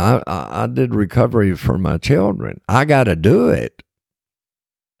 Yeah, I did recovery for my children. I got to do it.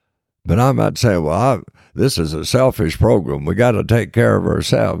 But I might say, well, this is a selfish program. We got to take care of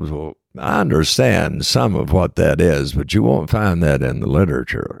ourselves. Well, I understand some of what that is, but you won't find that in the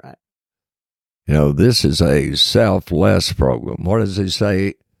literature. Right. This is a selfless program. What does he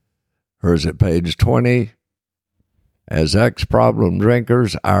say? Or is it page 20? As ex-problem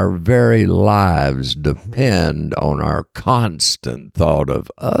drinkers, our very lives depend on our constant thought of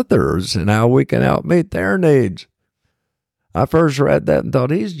others and how we can help meet their needs. I first read that and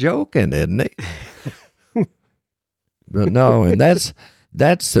thought, he's joking, isn't he? But no, and that's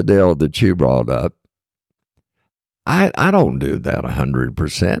the deal that you brought up. I don't do that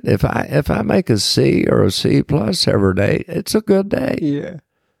 100%. If I make a C or a C plus every day, it's a good day. Yeah.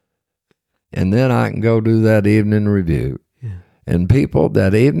 And then I can go do that evening review. Yeah. And people,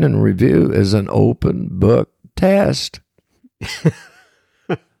 that evening review is an open book test.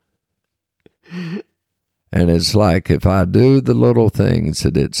 And it's like, if I do the little things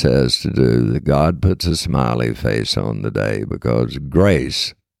that it says to do, that God puts a smiley face on the day, because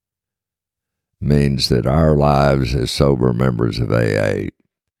grace means that our lives as sober members of AA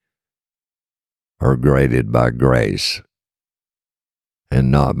are graded by grace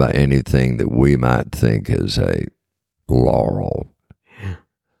and not by anything that we might think is a laurel.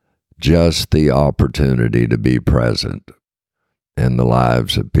 Just the opportunity to be present in the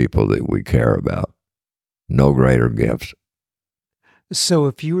lives of people that we care about. No greater gift. So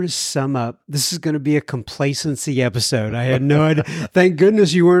if you were to sum up, this is going to be a complacency episode. I had no idea. Thank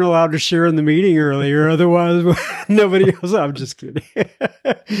goodness you weren't allowed to share in the meeting earlier. Otherwise, nobody else. I'm just kidding.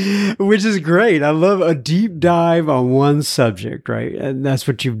 Which is great. I love a deep dive on one subject, right? And that's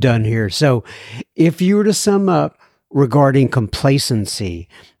what you've done here. So if you were to sum up regarding complacency,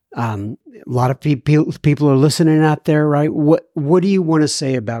 a lot of people are listening out there, right? What do you want to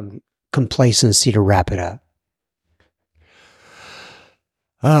say about complacency to wrap it up?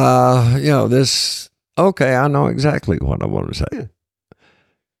 Okay, I know exactly what I want to say. Yeah.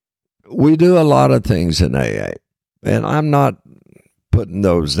 We do a lot of things in AA, and I'm not putting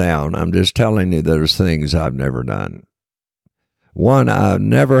those down. I'm just telling you there's things I've never done. One, I've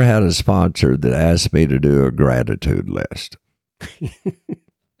never had a sponsor that asked me to do a gratitude list.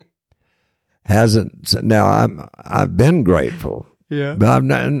 I've been grateful. Yeah. But I've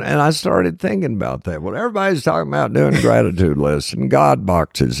not, and I started thinking about that. Well, everybody's talking about doing gratitude lists and God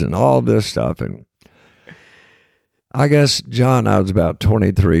boxes and all this stuff. And I guess, John, I was about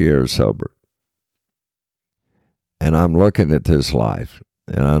 23 years sober. And I'm looking at this life,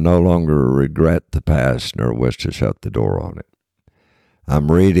 and I no longer regret the past nor wish to shut the door on it.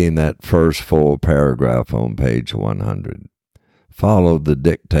 I'm reading that first full paragraph on page 100. Follow the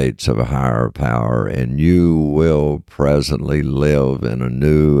dictates of a higher power, and you will presently live in a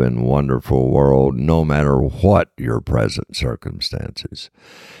new and wonderful world, no matter what your present circumstances.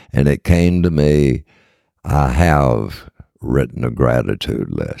 And it came to me, I have written a gratitude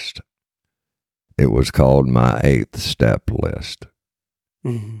list. It was called my 8th step list.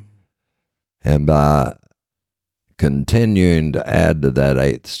 Mm-hmm. And by continuing to add to that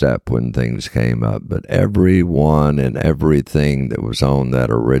 8th step when things came up, but everyone and everything that was on that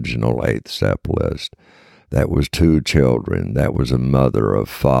original 8th step list, that was 2 children, that was a mother, a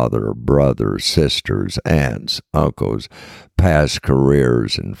father, brothers, sisters, aunts, uncles, past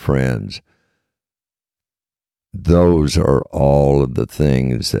careers and friends. Those are all of the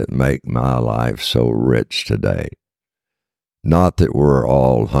things that make my life so rich today. Not that we're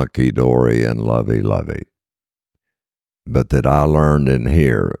all hunky-dory and lovey-lovey, but that I learned in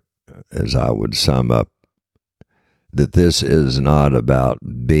here, as I would sum up, that this is not about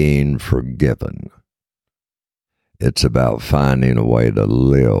being forgiven. It's about finding a way to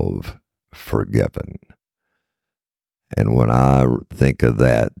live forgiven. And when I think of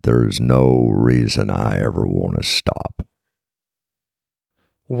that, there's no reason I ever want to stop.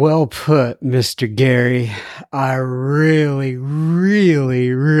 Well put, Mr. Gary. I really,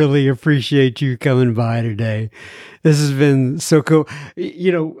 really, really appreciate you coming by today. This has been so cool.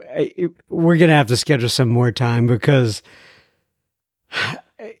 You know, we're going to have to schedule some more time, because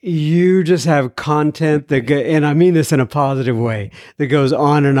you just have content that, and I mean this in a positive way, that goes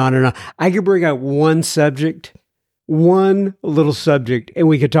on and on and on. I could bring out one little subject, and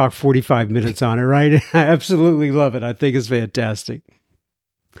we could talk 45 minutes on it, right? I absolutely love it. I think it's fantastic.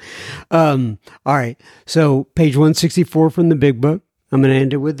 All right. So page 164 from the Big Book. I'm going to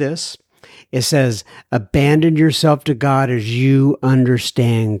end it with this. It says, abandon yourself to God as you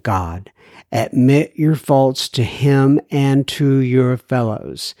understand God. Admit your faults to Him and to your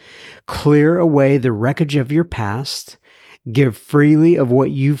fellows. Clear away the wreckage of your past. Give freely of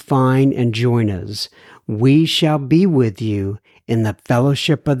what you find and join us. We shall be with you in the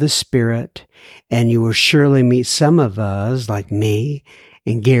fellowship of the Spirit, and you will surely meet some of us, like me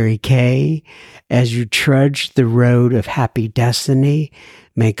and Gary K., as you trudge the road of happy destiny.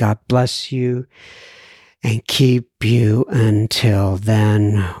 May God bless you and keep you until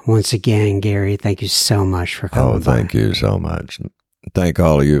then. Once again, Gary, thank you so much for coming Thank you so much. Thank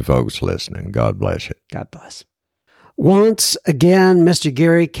all of you folks listening. God bless you. God bless. Once again, Mr.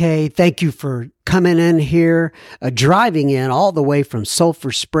 Gary K., thank you for coming in here, driving in all the way from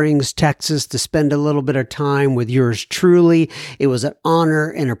Sulphur Springs, Texas, to spend a little bit of time with yours truly. It was an honor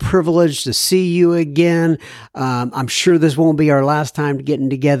and a privilege to see you again. I'm sure this won't be our last time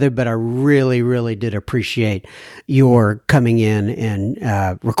getting together, but I really, really did appreciate your coming in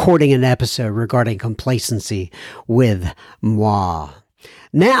and recording an episode regarding complacency with moi.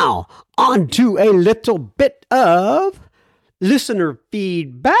 Now, on to a little bit of listener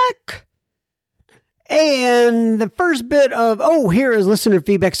feedback. And the first bit of, here is listener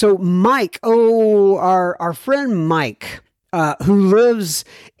feedback. So Mike, our friend Mike, who lives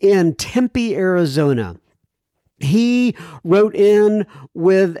in Tempe, Arizona, he wrote in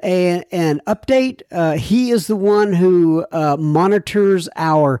with an update. He is the one who monitors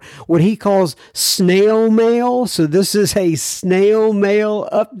our, what he calls snail mail. So this is a snail mail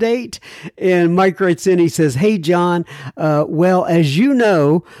update. And Mike writes in, he says, "Hey, John, well, as you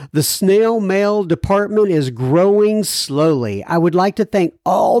know, the snail mail department is growing slowly. I would like to thank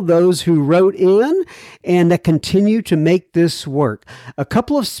all those who wrote in and that continue to make this work. A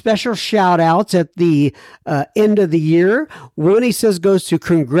couple of special shout outs at the end of the year. One, he says, goes to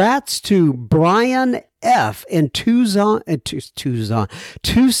congrats to Brian F. in Tucson,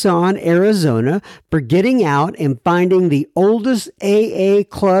 Arizona, for getting out and finding the oldest AA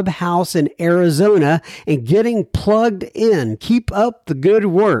clubhouse in Arizona and getting plugged in. Keep up the good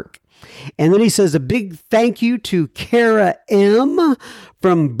work." And then he says a big thank you to Kara M.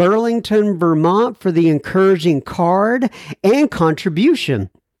 from Burlington, Vermont, for the encouraging card and contribution.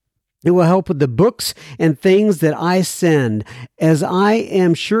 It will help with the books and things that I send. As I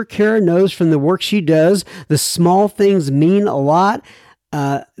am sure Kara knows from the work she does, the small things mean a lot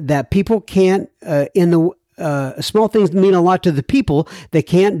that people can't, small things mean a lot to the people that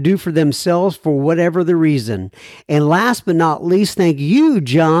can't do for themselves for whatever the reason. And last but not least, thank you,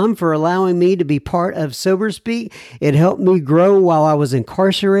 John, for allowing me to be part of Sober Speak. It helped me grow while I was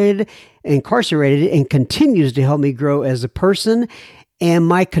incarcerated and continues to help me grow as a person and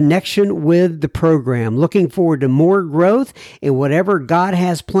my connection with the program. Looking forward to more growth and whatever God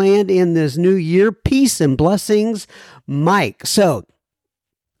has planned in this new year. Peace and blessings, Mike. So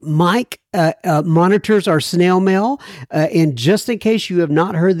Mike monitors our snail mail. And just in case you have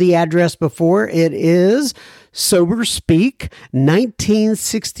not heard the address before, it is Sober Speak,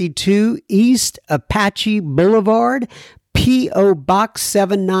 1962 East Apache Boulevard, P.O. Box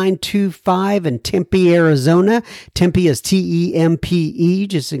 7925 in Tempe, Arizona. Tempe is Tempe,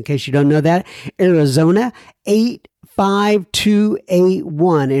 just in case you don't know that. Arizona,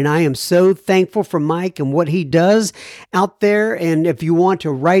 85281. And I am so thankful for Mike and what he does out there. And if you want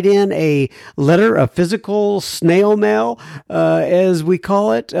to write in a letter, a physical snail mail, as we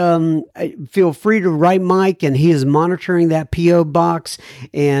call it, feel free to write Mike, and he is monitoring that P.O. box,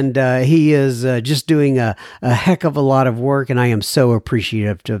 and he is just doing a heck of a lot of work, and I am so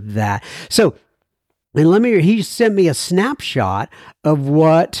appreciative of that. So, and he sent me a snapshot of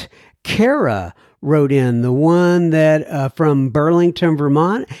what Kara wrote in, the one that from Burlington,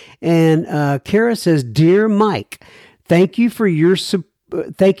 Vermont. And Kara says, "Dear Mike, thank you for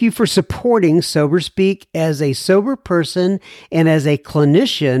supporting Sober Speak as a sober person and as a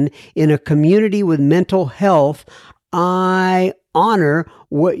clinician in a community with mental health. I honor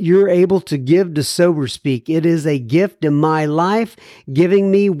what you're able to give to Sober Speak. It is a gift in my life, giving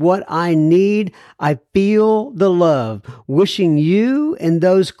me what I need. I feel the love. Wishing you and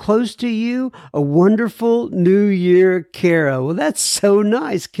those close to you a wonderful new year, Kara." Well, that's so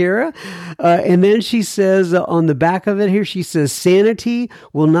nice, Kara. And then she says on the back of it here, she says, "Sanity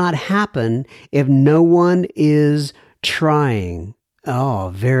will not happen if no one is trying."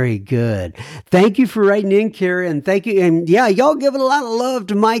 Oh, very good. Thank you for writing in, Kara, and thank you. And yeah, y'all give a lot of love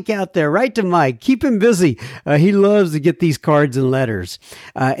to Mike out there. Write to Mike. Keep him busy. He loves to get these cards and letters.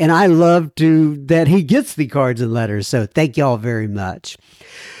 And I love that he gets the cards and letters. So thank y'all very much.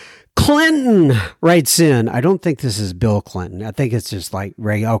 Clinton writes in. I don't think this is Bill Clinton. I think it's just like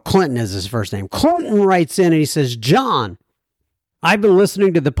Ray. Oh, Clinton is his first name. Clinton writes in and he says, "John, I've been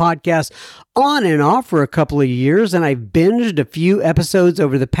listening to the podcast on and off for a couple of years, and I've binged a few episodes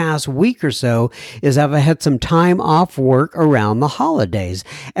over the past week or so as I've had some time off work around the holidays.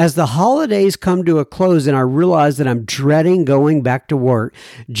 As the holidays come to a close and I realize that I'm dreading going back to work,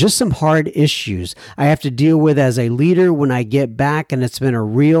 just some hard issues I have to deal with as a leader when I get back, and it's been a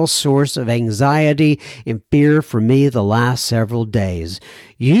real source of anxiety and fear for me the last several days.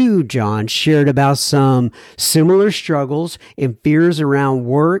 You, John, shared about some similar struggles and fears around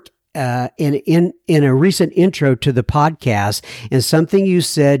work in a recent intro to the podcast, and something you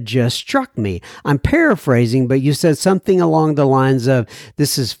said just struck me. I'm paraphrasing, but you said something along the lines of,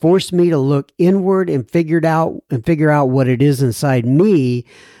 "This has forced me to look inward and figure out what it is inside me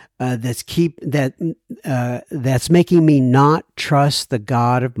that's making me not trust the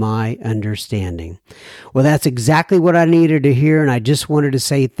God of my understanding." Well, that's exactly what I needed to hear, and I just wanted to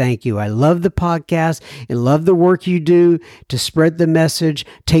say thank you. I love the podcast and love the work you do to spread the message.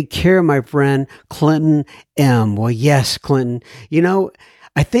 Take care, my friend, Clinton M. Well, yes, Clinton.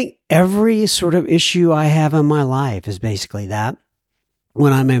 I think every sort of issue I have in my life is basically that.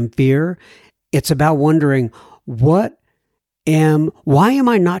 When I'm in fear, it's about wondering, why am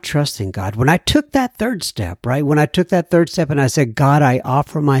I not trusting God? When I took that third step, right? When I took that third step and I said, "God, I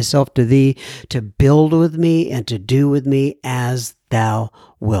offer myself to thee to build with me and to do with me as thou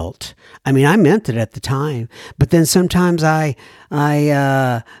wilt." I mean, I meant it at the time, but then sometimes I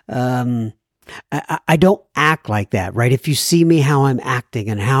don't act like that, right? If you see me how I'm acting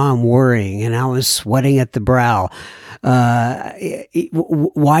and how I'm worrying and how I'm sweating at the brow,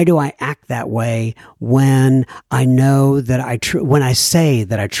 why do I act that way when I know that when I say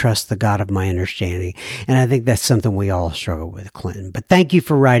that I trust the God of my understanding? And I think that's something we all struggle with, Clinton. But thank you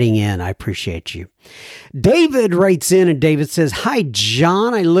for writing in. I appreciate you. David writes in, and David says, "Hi,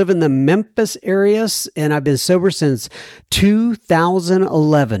 John. I live in the Memphis area, and I've been sober since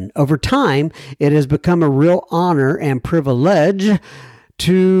 2011. Over time, it has become a real honor and privilege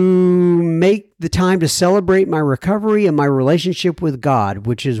to make the time to celebrate my recovery and my relationship with God,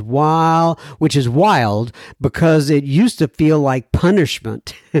 which is wild because it used to feel like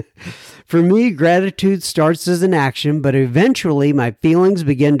punishment. For me, gratitude starts as an action, but eventually my feelings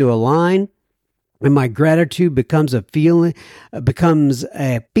begin to align, and my gratitude becomes a feeling and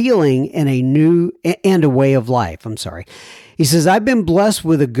a way of life." I'm sorry. He says, "I've been blessed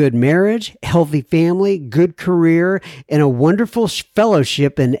with a good marriage, healthy family, good career, and a wonderful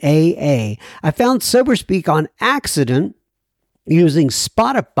fellowship in AA. I found SoberSpeak on accident using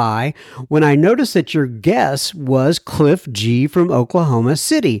Spotify when I noticed that your guest was Cliff G from Oklahoma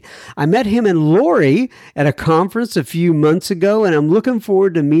City. I met him and Lori at a conference a few months ago, and I'm looking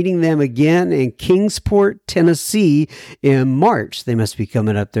forward to meeting them again in Kingsport, Tennessee in March." They must be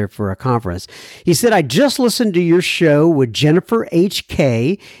coming up there for a conference. He said, "I just listened to your show with Jennifer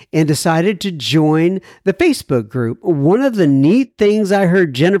HK and decided to join the Facebook group. One of the neat things I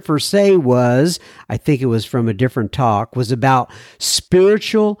heard Jennifer say was, I think it was from a different talk, was about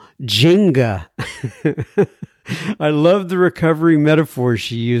spiritual Jenga." I love the recovery metaphor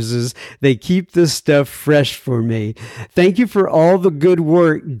she uses. They keep this stuff fresh for me. Thank you for all the good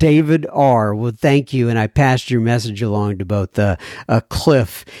work, David R. Well, thank you. And I passed your message along to both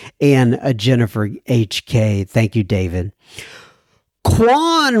Cliff and Jennifer HK. Thank you, David.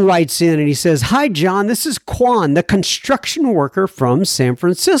 Quan writes in and he says, "Hi, John. This is Quan, the construction worker from San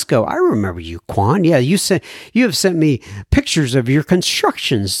Francisco." I remember you, Quan. Yeah, you have sent me pictures of your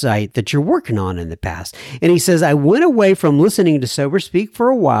construction site that you're working on in the past. And he says, "I went away from listening to SoberSpeak for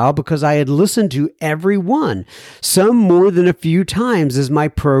a while because I had listened to every one, some more than a few times as my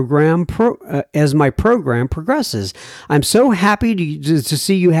program progresses. I'm so happy to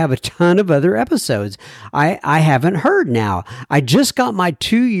see you have a ton of other episodes I haven't heard now. I just got my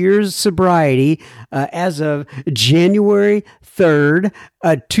 2 years sobriety as of January 3rd,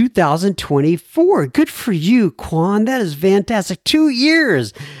 2024. Good for you, Quan. That is fantastic. 2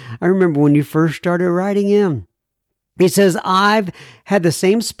 years. I remember when you first started writing in. He says, "I've had the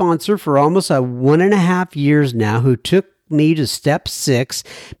same sponsor for almost 1.5 years now who took me to step 6,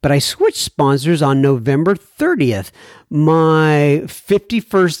 but I switched sponsors on November 30th, my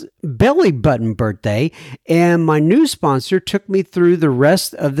 51st belly button birthday, and my new sponsor took me through the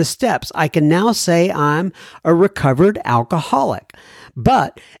rest of the steps. I can now say I'm a recovered alcoholic,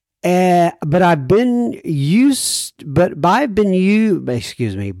 but I've been used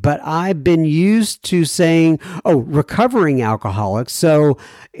to saying, recovering alcoholic. So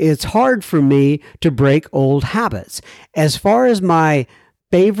it's hard for me to break old habits. As far as my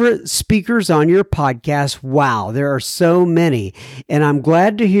favorite speakers on your podcast, wow, there are so many. And I'm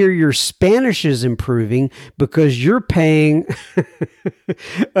glad to hear your Spanish is improving because you're paying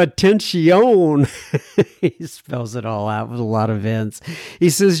attention." He spells it all out with a lot of N's. He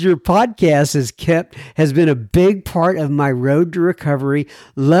says, "Your podcast has been a big part of my road to recovery.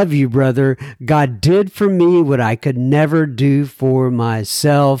 Love you, brother. God did for me what I could never do for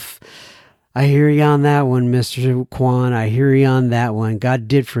myself." I hear you on that one, Mr. Quan. I hear you on that one. God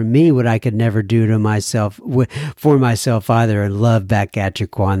did for me what I could never do for myself either. And love back at you,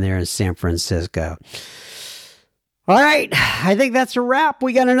 Quan, there in San Francisco. All right, I think that's a wrap.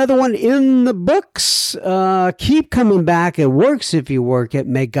 We got another one in the books. Keep coming back. It works if you work it.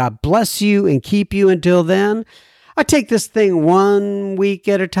 May God bless you and keep you until then. I take this thing 1 week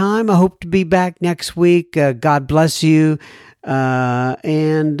at a time. I hope to be back next week. God bless you.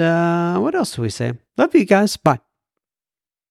 And what else do we say? Love you guys. Bye.